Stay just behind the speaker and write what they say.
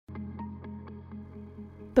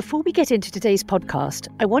Before we get into today's podcast,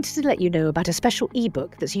 I wanted to let you know about a special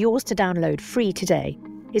ebook that's yours to download free today.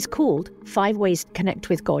 It's called 5 Ways to Connect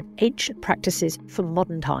with God, Ancient Practices for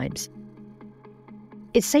Modern Times.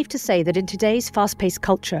 It's safe to say that in today's fast-paced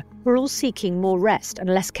culture, we're all seeking more rest and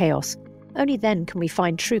less chaos. Only then can we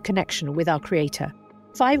find true connection with our Creator.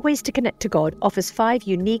 5 Ways to Connect to God offers 5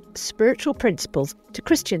 unique spiritual principles to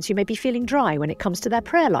Christians who may be feeling dry when it comes to their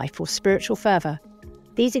prayer life or spiritual fervour.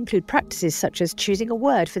 These include practices such as choosing a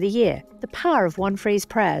word for the year, the power of one-phrase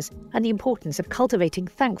prayers, and the importance of cultivating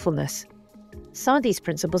thankfulness. Some of these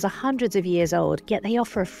principles are hundreds of years old, yet they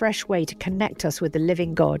offer a fresh way to connect us with the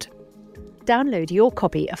living God. Download your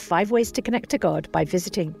copy of 5 Ways to Connect to God by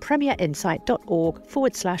visiting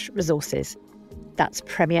premierinsight.org/resources. That's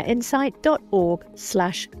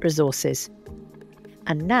premierinsight.org/resources.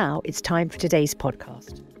 And now it's time for today's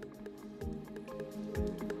podcast.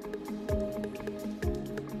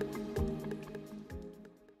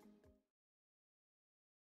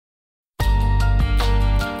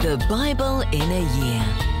 The Bible in a Year,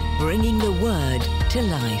 bringing the Word to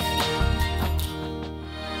life.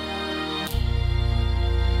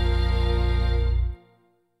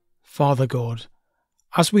 Father God,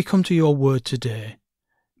 as we come to your word today,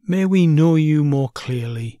 may we know you more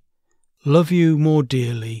clearly, love you more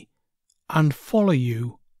dearly, and follow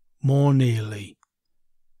you more nearly.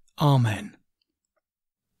 Amen.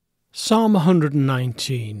 Psalm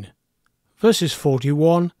 119, verses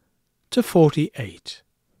 41 to 48.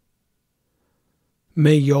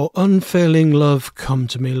 May your unfailing love come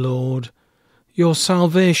to me, Lord, your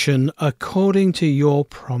salvation according to your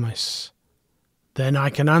promise. Then I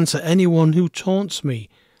can answer anyone who taunts me,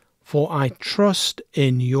 for I trust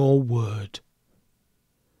in your word.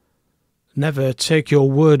 Never take your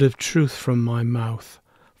word of truth from my mouth,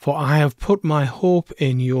 for I have put my hope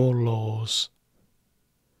in your laws.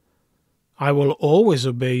 I will always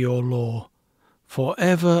obey your law, for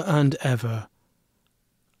ever and ever.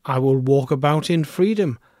 I will walk about in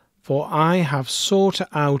freedom, for I have sought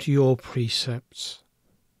out your precepts.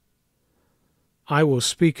 I will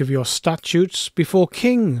speak of your statutes before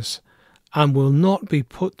kings, and will not be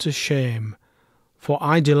put to shame, for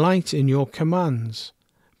I delight in your commands,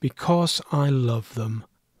 because I love them.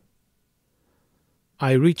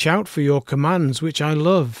 I reach out for your commands which I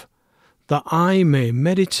love, that I may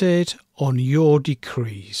meditate on your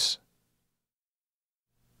decrees.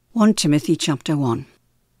 1 Timothy chapter 1.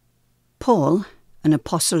 Paul, an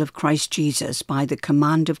apostle of Christ Jesus by the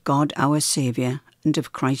command of God our Saviour and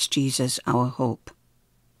of Christ Jesus our hope.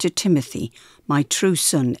 To Timothy, my true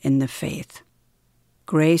son in the faith.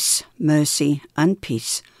 Grace, mercy and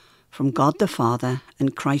peace from God the Father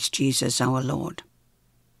and Christ Jesus our Lord.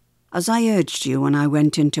 As I urged you when I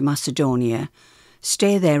went into Macedonia,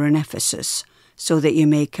 stay there in Ephesus, so that you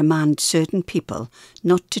may command certain people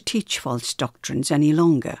not to teach false doctrines any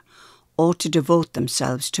longer, or to devote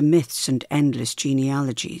themselves to myths and endless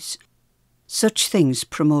genealogies. Such things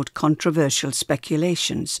promote controversial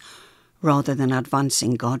speculations rather than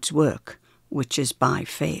advancing God's work, which is by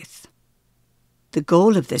faith. The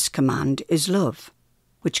goal of this command is love,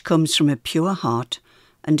 which comes from a pure heart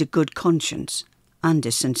and a good conscience and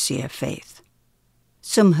a sincere faith.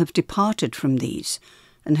 Some have departed from these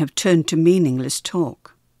and have turned to meaningless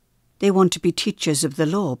talk. They want to be teachers of the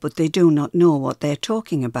law, but they do not know what they are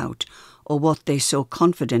talking about or what they so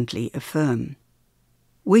confidently affirm.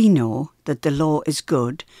 We know that the law is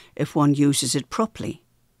good if one uses it properly.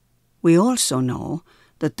 We also know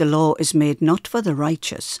that the law is made not for the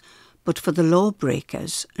righteous, but for the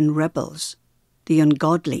lawbreakers and rebels, the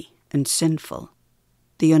ungodly and sinful,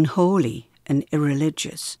 the unholy and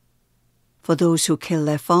irreligious, for those who kill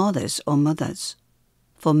their fathers or mothers,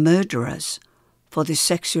 for murderers, for the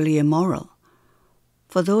sexually immoral,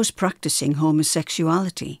 for those practicing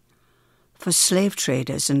homosexuality, for slave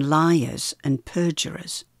traders and liars and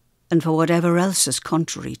perjurers, and for whatever else is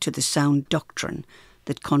contrary to the sound doctrine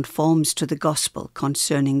that conforms to the gospel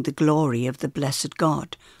concerning the glory of the blessed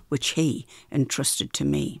God, which he entrusted to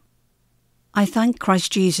me. I thank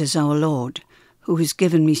Christ Jesus our Lord, who has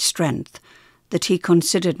given me strength, that he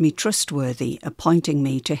considered me trustworthy, appointing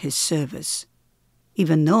me to his service.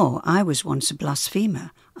 Even though I was once a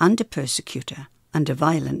blasphemer and a persecutor and a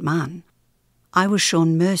violent man, I was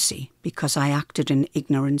shown mercy because I acted in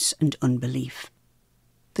ignorance and unbelief.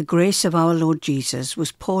 The grace of our Lord Jesus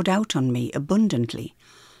was poured out on me abundantly,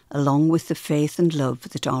 along with the faith and love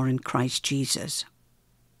that are in Christ Jesus.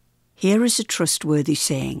 Here is a trustworthy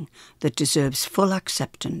saying that deserves full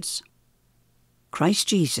acceptance. Christ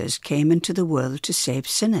Jesus came into the world to save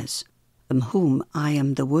sinners, of whom I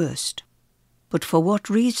am the worst. But for what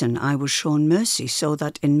reason I was shown mercy, so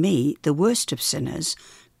that in me, the worst of sinners,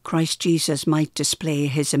 Christ Jesus might display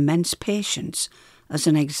his immense patience as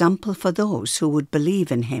an example for those who would believe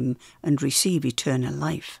in him and receive eternal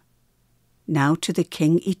life. Now to the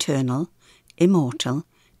King eternal, immortal,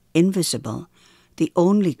 invisible, the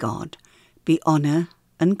only God, be honour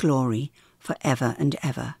and glory for ever and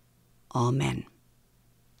ever. Amen.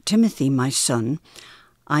 Timothy, my son,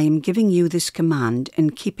 I am giving you this command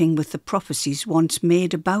in keeping with the prophecies once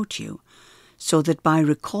made about you, so that by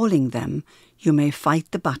recalling them you may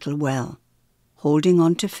fight the battle well, holding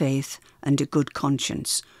on to faith and a good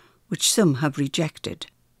conscience, which some have rejected,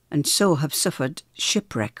 and so have suffered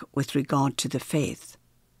shipwreck with regard to the faith.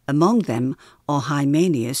 Among them are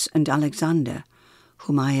Hymenaeus and Alexander,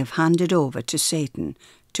 whom I have handed over to Satan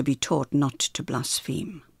to be taught not to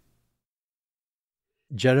blaspheme.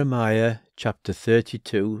 Jeremiah chapter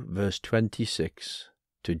 32 verse 26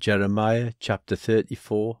 to Jeremiah chapter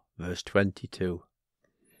 34 verse 22.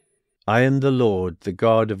 I am the Lord, the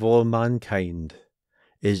God of all mankind.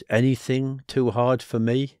 Is anything too hard for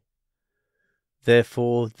me?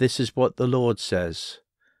 Therefore this is what the Lord says.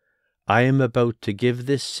 I am about to give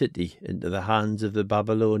this city into the hands of the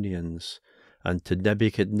Babylonians, and to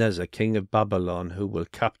Nebuchadnezzar king of Babylon, who will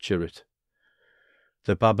capture it.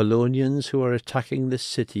 The Babylonians who are attacking this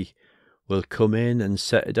city will come in and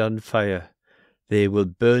set it on fire. They will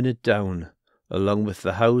burn it down, along with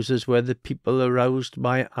the houses where the people aroused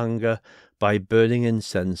my anger by burning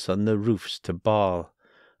incense on the roofs to Baal,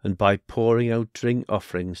 and by pouring out drink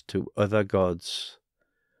offerings to other gods.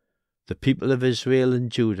 The people of Israel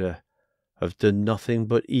and Judah have done nothing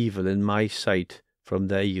but evil in my sight from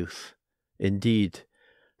their youth. Indeed,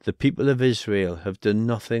 the people of Israel have done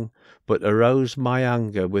nothing but arouse my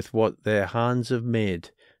anger with what their hands have made,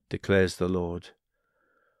 declares the Lord.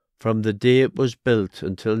 From the day it was built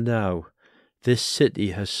until now, this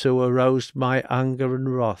city has so aroused my anger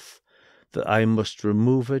and wrath that I must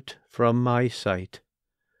remove it from my sight.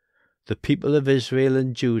 The people of Israel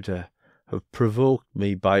and Judah have provoked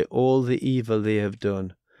me by all the evil they have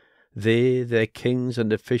done. They, their kings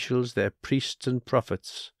and officials, their priests and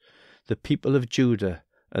prophets, the people of Judah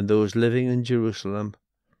and those living in Jerusalem.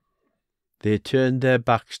 They turned their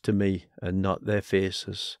backs to me and not their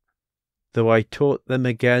faces. Though I taught them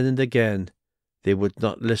again and again, they would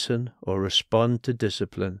not listen or respond to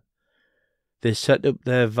discipline. They set up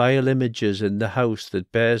their vile images in the house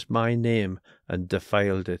that bears my name and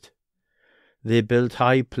defiled it. They built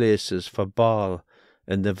high places for Baal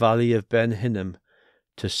in the valley of Ben Hinnom,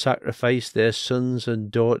 to sacrifice their sons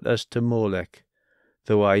and daughters to Molech,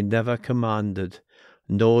 though I never commanded,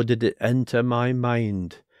 nor did it enter my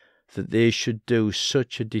mind, that they should do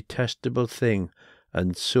such a detestable thing,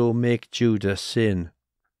 and so make Judah sin.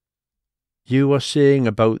 You are saying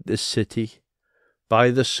about this city,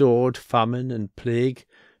 by the sword, famine, and plague,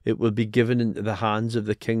 it will be given into the hands of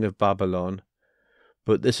the king of Babylon.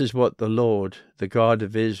 But this is what the Lord, the God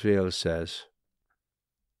of Israel, says.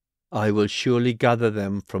 I will surely gather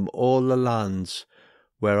them from all the lands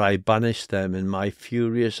where I banished them in my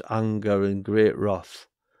furious anger and great wrath.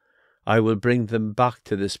 I will bring them back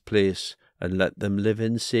to this place and let them live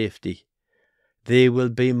in safety. They will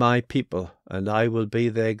be my people, and I will be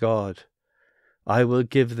their God. I will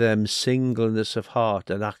give them singleness of heart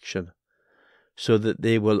and action, so that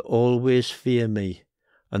they will always fear me,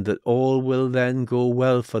 and that all will then go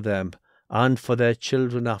well for them and for their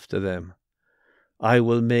children after them. I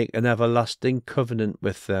will make an everlasting covenant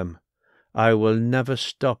with them. I will never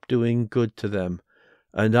stop doing good to them,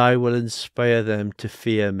 and I will inspire them to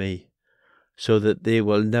fear me, so that they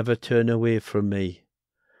will never turn away from me.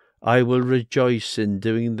 I will rejoice in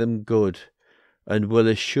doing them good, and will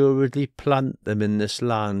assuredly plant them in this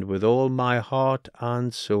land with all my heart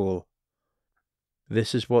and soul.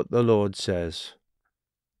 This is what the Lord says.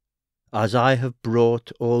 As I have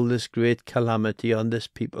brought all this great calamity on this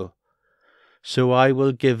people, so I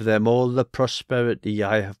will give them all the prosperity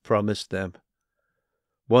I have promised them.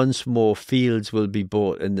 Once more fields will be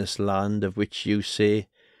bought in this land of which you say,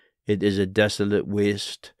 it is a desolate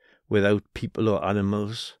waste, without people or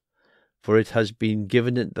animals, for it has been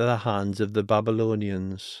given into the hands of the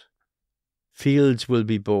Babylonians. Fields will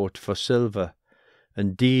be bought for silver,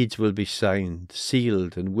 and deeds will be signed,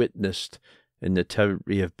 sealed, and witnessed in the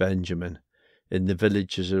territory of Benjamin, in the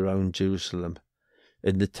villages around Jerusalem,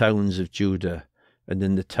 in the towns of Judah, and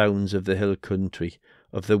in the towns of the hill country,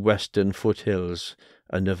 of the western foothills,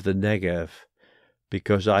 and of the Negev,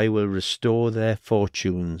 because I will restore their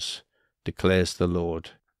fortunes, declares the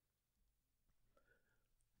Lord.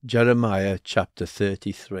 Jeremiah chapter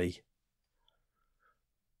 33.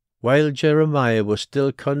 While Jeremiah was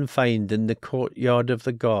still confined in the courtyard of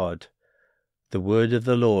the guard, the word of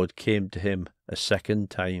the Lord came to him a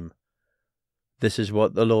second time. This is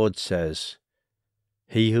what the Lord says: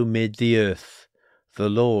 He who made the earth, the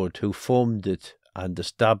Lord who formed it and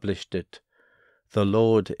established it, the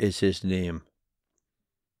Lord is his name.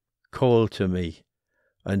 Call to me,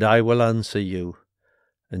 and I will answer you,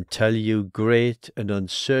 and tell you great and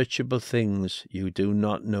unsearchable things you do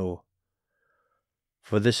not know.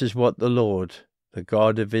 For this is what the Lord, the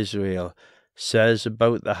God of Israel, says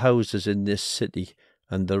about the houses in this city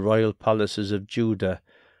and the royal palaces of Judah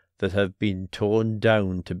that have been torn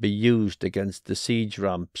down to be used against the siege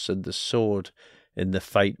ramps and the sword in the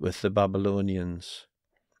fight with the Babylonians.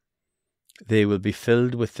 They will be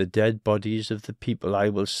filled with the dead bodies of the people I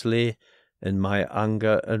will slay in my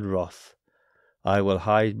anger and wrath. I will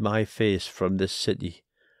hide my face from this city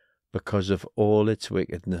because of all its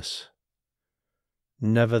wickedness.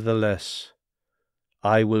 Nevertheless,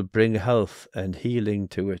 I will bring health and healing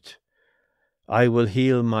to it. I will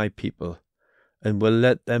heal my people, and will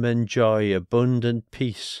let them enjoy abundant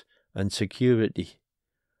peace and security.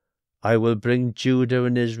 I will bring Judah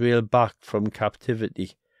and Israel back from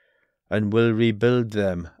captivity, and will rebuild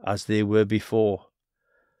them as they were before.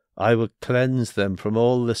 I will cleanse them from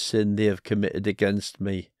all the sin they have committed against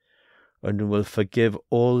me, and will forgive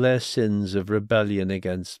all their sins of rebellion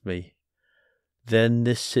against me. Then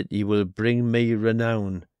this city will bring me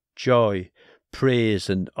renown, joy, praise,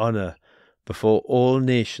 and honour before all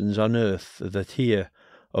nations on earth that hear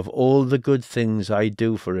of all the good things I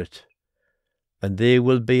do for it. And they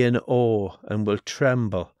will be in awe and will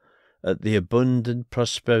tremble at the abundant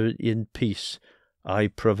prosperity and peace I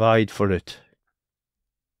provide for it.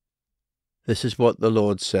 This is what the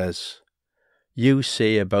Lord says. You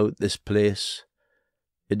say about this place,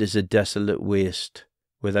 it is a desolate waste,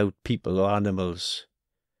 without people or animals.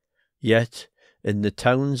 Yet in the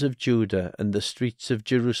towns of Judah and the streets of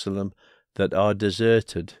Jerusalem that are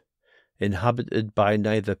deserted, inhabited by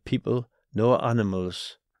neither people nor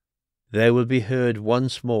animals, there will be heard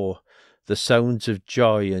once more the sounds of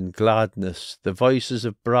joy and gladness, the voices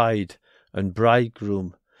of bride and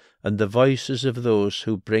bridegroom, and the voices of those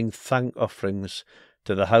who bring thank offerings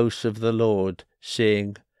to the house of the Lord,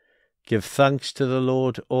 saying, Give thanks to the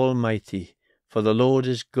Lord Almighty, for the Lord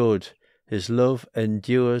is good, his love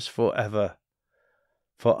endures for ever.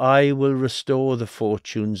 For I will restore the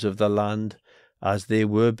fortunes of the land as they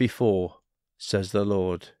were before, says the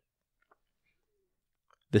Lord.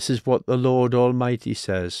 This is what the Lord Almighty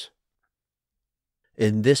says.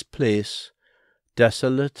 In this place,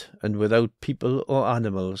 desolate and without people or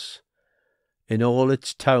animals, in all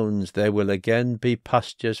its towns there will again be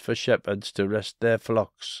pastures for shepherds to rest their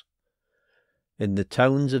flocks. In the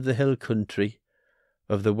towns of the hill country,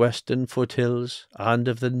 of the western foothills, and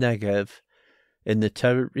of the Negev, in the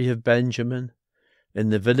territory of Benjamin, in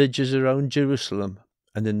the villages around Jerusalem,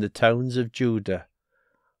 and in the towns of Judah,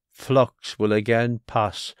 flocks will again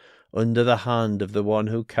pass under the hand of the one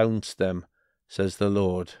who counts them, says the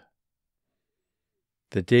Lord.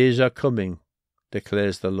 The days are coming,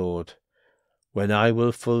 declares the Lord, when I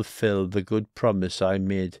will fulfill the good promise I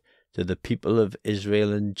made to the people of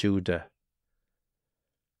Israel and Judah.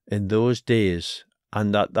 In those days,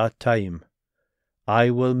 and at that time,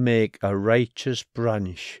 I will make a righteous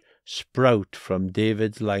branch sprout from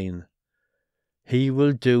David's line. He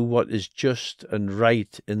will do what is just and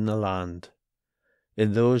right in the land.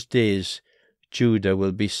 In those days, Judah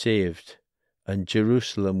will be saved, and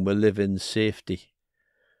Jerusalem will live in safety.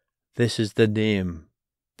 This is the name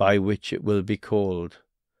by which it will be called,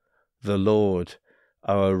 the Lord,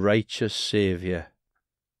 our righteous Saviour.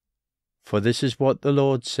 For this is what the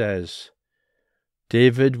Lord says,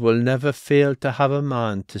 David will never fail to have a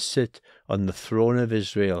man to sit on the throne of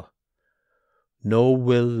Israel, nor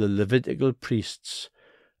will the Levitical priests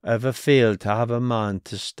ever fail to have a man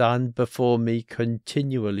to stand before me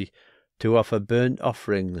continually to offer burnt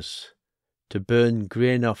offerings, to burn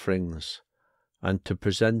grain offerings, and to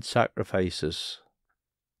present sacrifices.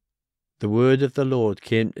 The word of the Lord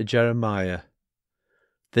came to Jeremiah.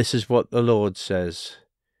 This is what the Lord says.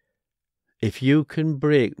 If you can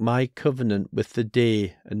break my covenant with the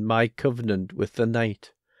day and my covenant with the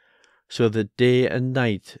night, so that day and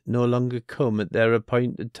night no longer come at their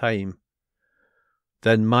appointed time,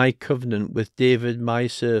 then my covenant with David my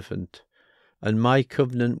servant, and my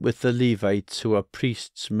covenant with the Levites who are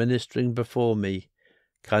priests ministering before me,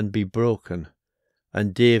 can be broken,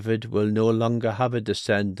 and David will no longer have a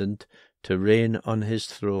descendant to reign on his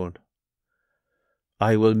throne.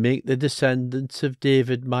 I will make the descendants of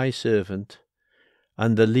David my servant,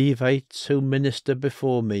 and the Levites who minister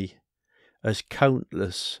before me, as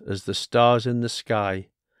countless as the stars in the sky,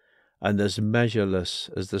 and as measureless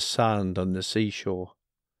as the sand on the seashore.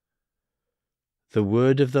 The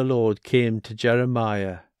word of the Lord came to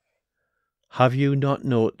Jeremiah. Have you not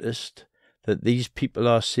noticed that these people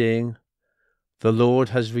are saying, "The Lord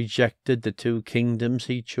has rejected the 2 kingdoms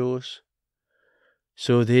he chose"?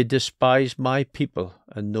 So they despise my people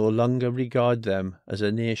and no longer regard them as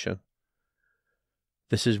a nation.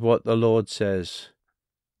 This is what the Lord says.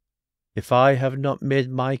 If I have not made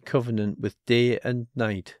my covenant with day and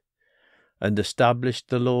night, and established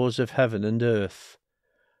the laws of heaven and earth,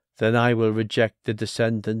 then I will reject the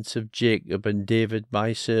descendants of Jacob and David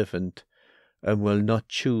my servant, and will not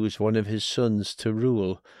choose one of his sons to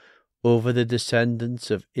rule over the descendants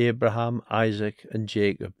of Abraham, Isaac, and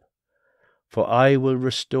Jacob. For I will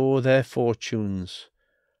restore their fortunes,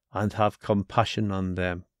 and have compassion on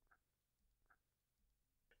them.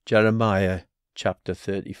 Jeremiah chapter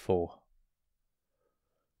 34.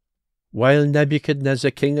 While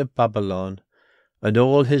Nebuchadnezzar king of Babylon, and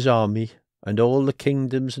all his army, and all the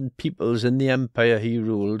kingdoms and peoples in the empire he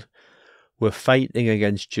ruled, were fighting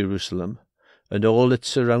against Jerusalem, and all its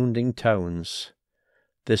surrounding towns,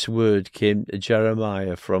 this word came to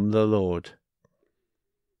Jeremiah from the Lord.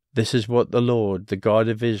 This is what the Lord, the God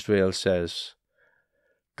of Israel, says.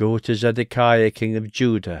 Go to Zedekiah king of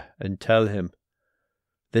Judah, and tell him,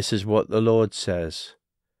 this is what the Lord says.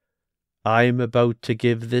 I am about to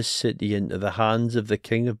give this city into the hands of the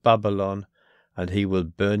king of Babylon, and he will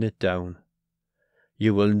burn it down.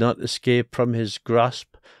 You will not escape from his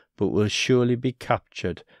grasp, but will surely be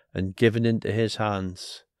captured and given into his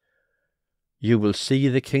hands. You will see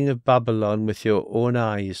the king of Babylon with your own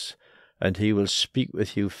eyes, and he will speak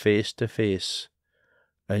with you face to face,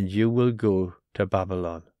 and you will go to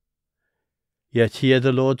Babylon. Yet hear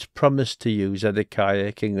the Lord's promise to you,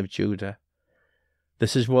 Zedekiah king of Judah.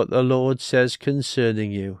 This is what the Lord says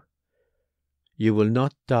concerning you. You will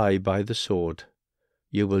not die by the sword,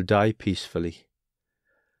 you will die peacefully.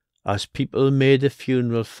 As people made a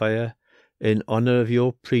funeral fire in honour of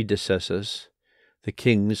your predecessors, the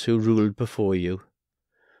kings who ruled before you,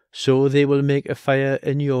 so they will make a fire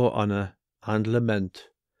in your honour and lament,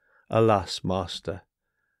 Alas, Master!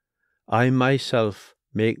 I myself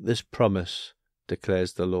make this promise,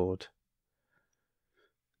 declares the Lord.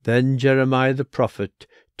 Then Jeremiah the prophet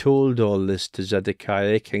told all this to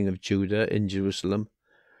Zedekiah king of Judah in Jerusalem,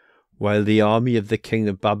 while the army of the king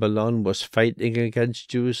of Babylon was fighting against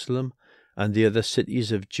Jerusalem and the other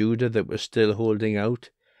cities of Judah that were still holding out,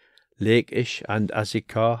 Lachish and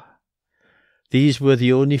Azekah. These were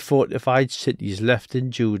the only fortified cities left in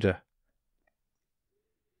Judah.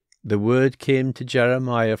 The word came to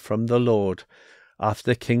Jeremiah from the Lord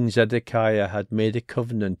after King Zedekiah had made a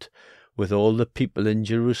covenant with all the people in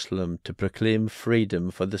Jerusalem to proclaim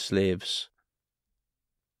freedom for the slaves.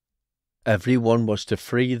 Everyone was to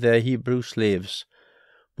free their Hebrew slaves,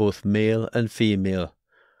 both male and female.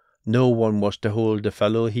 No one was to hold a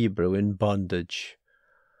fellow Hebrew in bondage.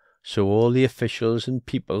 So all the officials and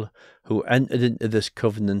people who entered into this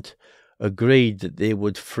covenant agreed that they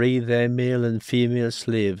would free their male and female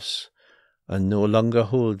slaves and no longer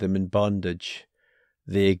hold them in bondage.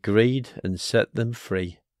 They agreed and set them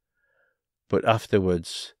free. But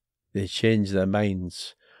afterwards they changed their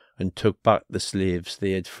minds and took back the slaves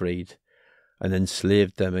they had freed and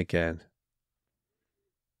enslaved them again.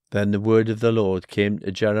 Then the word of the Lord came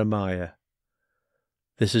to Jeremiah.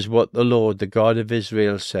 This is what the Lord, the God of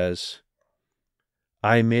Israel, says.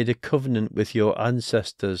 I made a covenant with your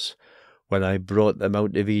ancestors when I brought them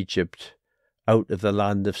out of Egypt, out of the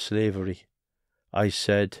land of slavery. I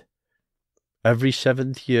said, every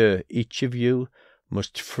 7th year each of you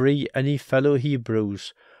must free any fellow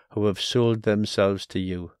Hebrews who have sold themselves to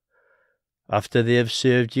you. After they have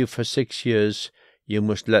served you for 6 years, you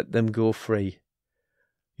must let them go free.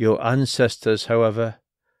 Your ancestors, however,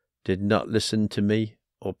 did not listen to me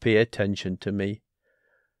or pay attention to me.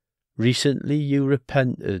 Recently you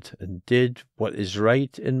repented and did what is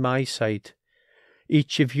right in my sight.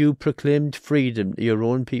 Each of you proclaimed freedom to your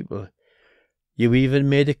own people. You even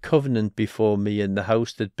made a covenant before me in the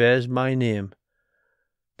house that bears my name.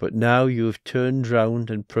 But now you have turned round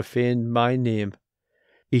and profaned my name.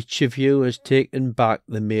 Each of you has taken back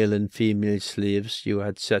the male and female slaves you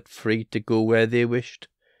had set free to go where they wished.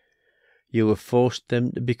 You have forced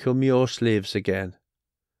them to become your slaves again.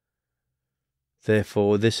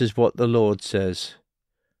 Therefore this is what the Lord says.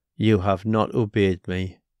 You have not obeyed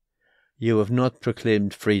me. You have not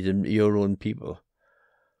proclaimed freedom to your own people.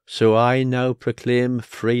 So I now proclaim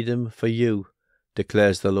freedom for you,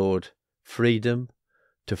 declares the Lord, freedom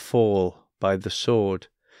to fall by the sword,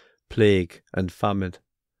 plague, and famine.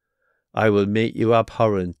 I will make you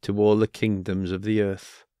abhorrent to all the kingdoms of the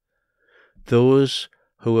earth. Those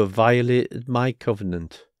who have violated my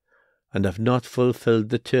covenant, and have not fulfilled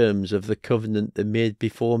the terms of the covenant they made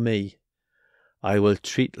before me, I will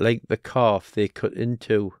treat like the calf they cut in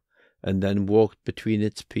two, and then walked between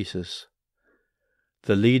its pieces.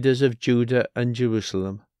 The leaders of Judah and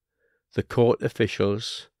Jerusalem, the court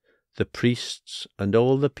officials, the priests, and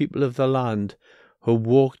all the people of the land who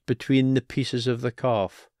walked between the pieces of the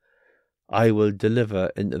calf, I will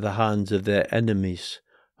deliver into the hands of their enemies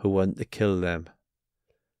who want to kill them.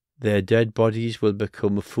 Their dead bodies will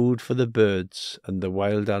become food for the birds and the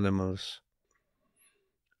wild animals.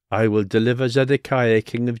 I will deliver Zedekiah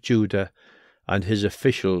king of Judah and his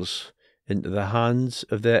officials into the hands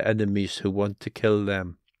of their enemies who want to kill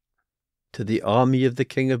them, to the army of the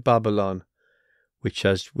king of Babylon, which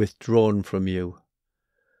has withdrawn from you.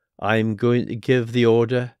 I am going to give the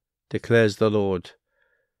order, declares the Lord,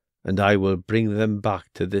 and I will bring them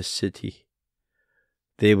back to this city.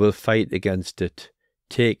 They will fight against it,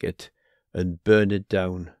 take it, and burn it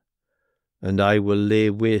down. And I will lay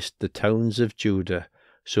waste the towns of Judah,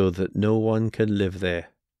 so that no one can live there.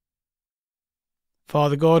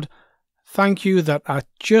 Father God, thank you that at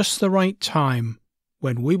just the right time,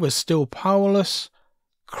 when we were still powerless,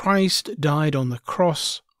 Christ died on the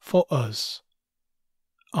cross for us.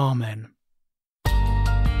 Amen.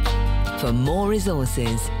 For more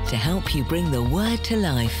resources to help you bring the word to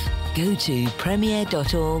life, go to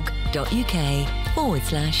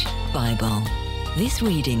premier.org.uk/Bible. This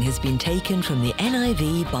reading has been taken from the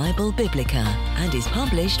NIV Bible Biblica and is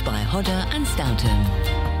published by Hodder and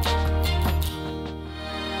Stoughton.